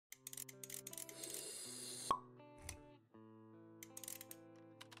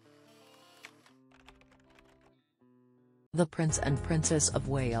The Prince and Princess of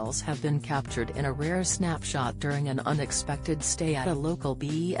Wales have been captured in a rare snapshot during an unexpected stay at a local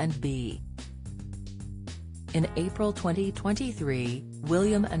B&B. In April 2023,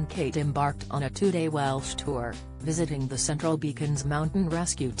 William and Kate embarked on a two-day Welsh tour, visiting the Central Beacons Mountain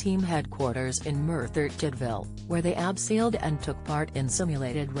Rescue Team headquarters in Merthyr Tydfil, where they abseiled and took part in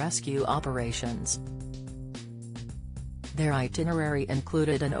simulated rescue operations. Their itinerary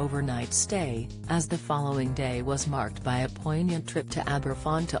included an overnight stay, as the following day was marked by a poignant trip to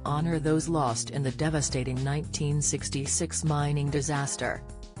Aberfan to honor those lost in the devastating 1966 mining disaster.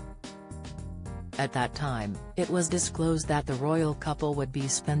 At that time, it was disclosed that the royal couple would be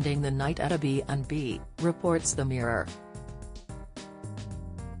spending the night at a B&B, reports The Mirror.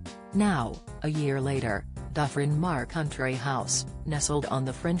 Now, a year later, Dyffryn Mawr Country House, nestled on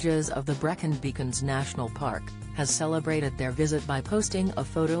the fringes of the Brecon Beacons National Park, has celebrated their visit by posting a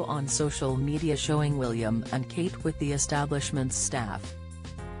photo on social media showing William and Kate with the establishment's staff.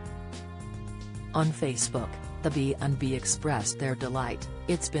 On Facebook, the B&B expressed their delight.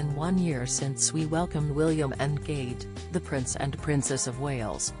 "It's been 1 year since we welcomed William and Kate, the Prince and Princess of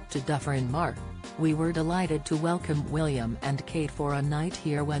Wales, to Dyffryn Mawr. We were delighted to welcome William and Kate for a night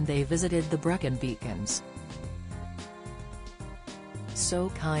here when they visited the Brecon Beacons. So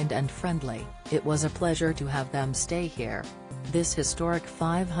kind and friendly, it was a pleasure to have them stay here. This historic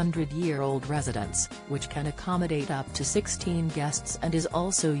 500-year-old residence, which can accommodate up to 16 guests and is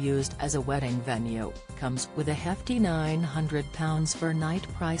also used as a wedding venue, comes with a hefty £900 per night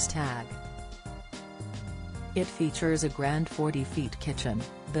price tag. It features a grand 40-feet kitchen,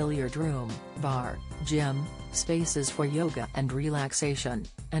 billiard room, bar, gym, spaces for yoga and relaxation,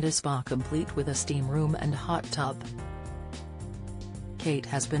 and a spa complete with a steam room and hot tub." Kate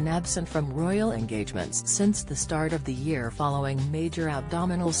has been absent from royal engagements since the start of the year following major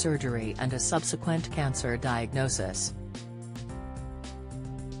abdominal surgery and a subsequent cancer diagnosis.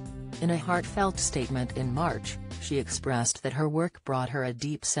 In a heartfelt statement in March, she expressed that her work brought her a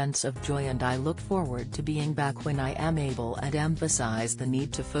deep sense of joy and "I look forward to being back when I am able," and emphasized the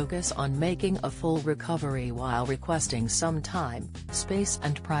need to focus on making a full recovery while requesting some time, space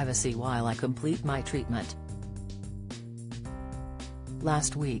and privacy while I complete my treatment.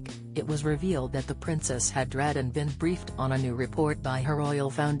 Last week, it was revealed that the princess had read and been briefed on a new report by her Royal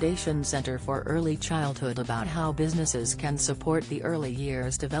Foundation Centre for Early Childhood about how businesses can support the early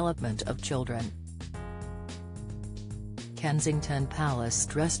years development of children. Kensington Palace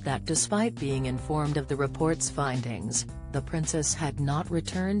stressed that despite being informed of the report's findings, the princess had not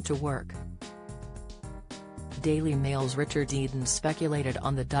returned to work. Daily Mail's Richard Eden speculated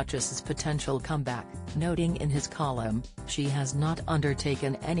on the Duchess's potential comeback, noting in his column, "She has not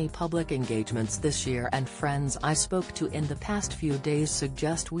undertaken any public engagements this year and friends I spoke to in the past few days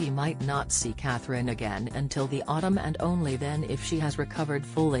suggest we might not see Catherine again until the autumn and only then if she has recovered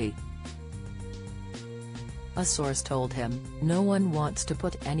fully." A source told him, "No one wants to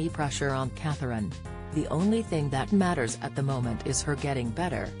put any pressure on Catherine. The only thing that matters at the moment is her getting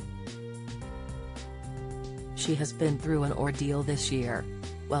better. She has been through an ordeal this year."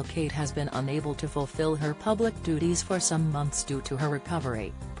 While Kate has been unable to fulfill her public duties for some months due to her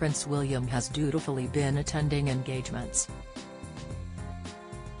recovery, Prince William has dutifully been attending engagements.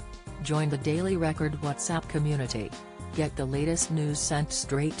 Join the Daily Record WhatsApp community. Get the latest news sent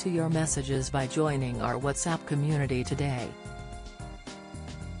straight to your messages by joining our WhatsApp community today.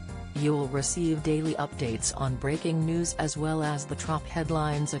 You'll receive daily updates on breaking news as well as the top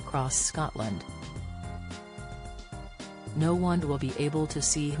headlines across Scotland. No one will be able to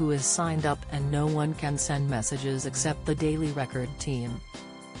see who is signed up and no one can send messages except the Daily Record team.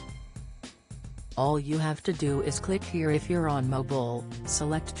 All you have to do is click here if you're on mobile,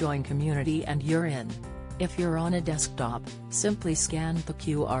 select Join Community and you're in. If you're on a desktop, simply scan the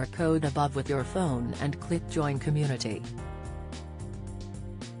QR code above with your phone and click Join Community.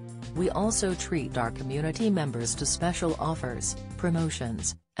 We also treat our community members to special offers,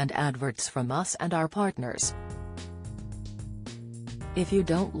 promotions, and adverts from us and our partners. If you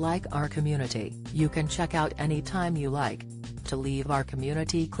don't like our community, you can check out anytime you like. To leave our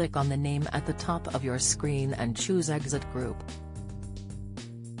community, click on the name at the top of your screen and choose Exit Group.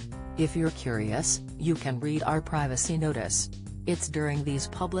 If you're curious, you can read our privacy notice. It's during these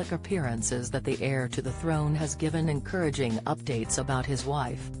public appearances that the heir to the throne has given encouraging updates about his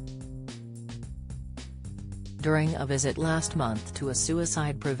wife. During a visit last month to a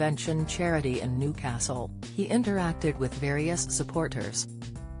suicide prevention charity in Newcastle, he interacted with various supporters.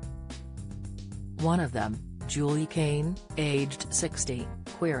 One of them, Julie Kane, aged 60,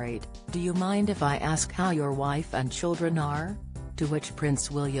 queried, "Do you mind if I ask how your wife and children are?" To which Prince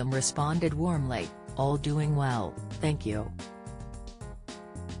William responded warmly, All doing well, thank you.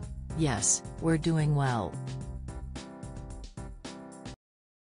 Yes, we're doing well.